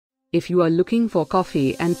If you are looking for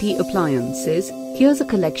coffee and tea appliances, here's a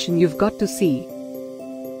collection you've got to see.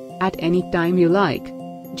 At any time you like,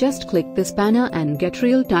 just click this banner and get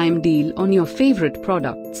real-time deal on your favorite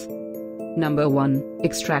products. Number 1.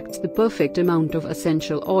 Extracts the perfect amount of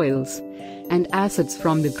essential oils and acids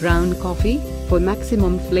from the ground coffee for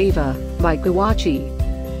maximum flavor by Kawachi.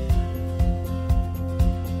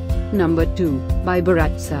 Number 2. By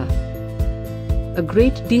Baratza. A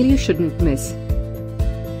great deal you shouldn't miss.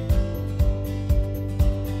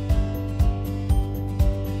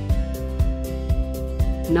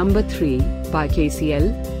 Number 3. By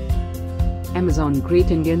Kettle. Amazon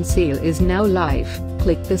Great Indian Sale is now live.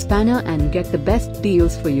 Click this banner and get the best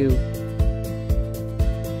deals for you.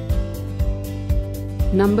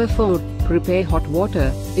 Number 4. Prepare hot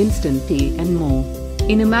water, instant tea and more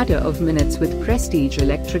in a matter of minutes with Prestige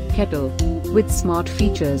electric kettle. With smart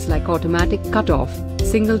features like automatic cutoff,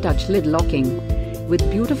 single-touch lid locking, with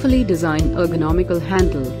beautifully designed ergonomical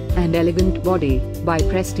handle and elegant body by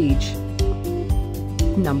Prestige.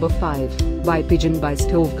 Number 5. By Pigeon by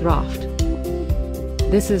Stovekraft.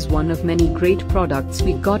 This is one of many great products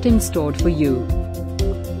we got in store for you.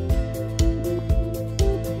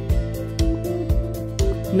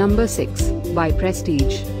 Number 6. By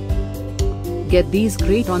Prestige. Get these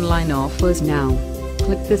great online offers now.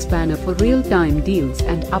 Click this banner for real-time deals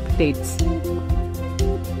and updates.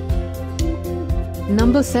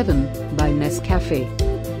 Number 7. By Nescafe.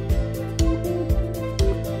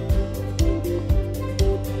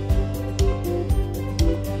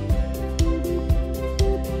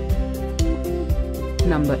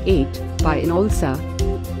 Number 8. By Encore.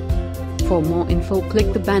 For more info,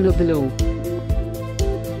 click the banner below.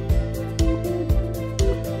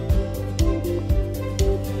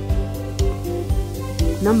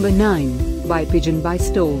 Number 9. By Pigeon by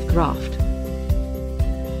Stovekraft.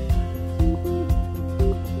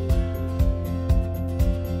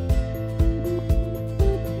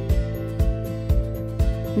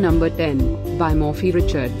 Number 10. By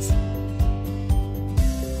Richards.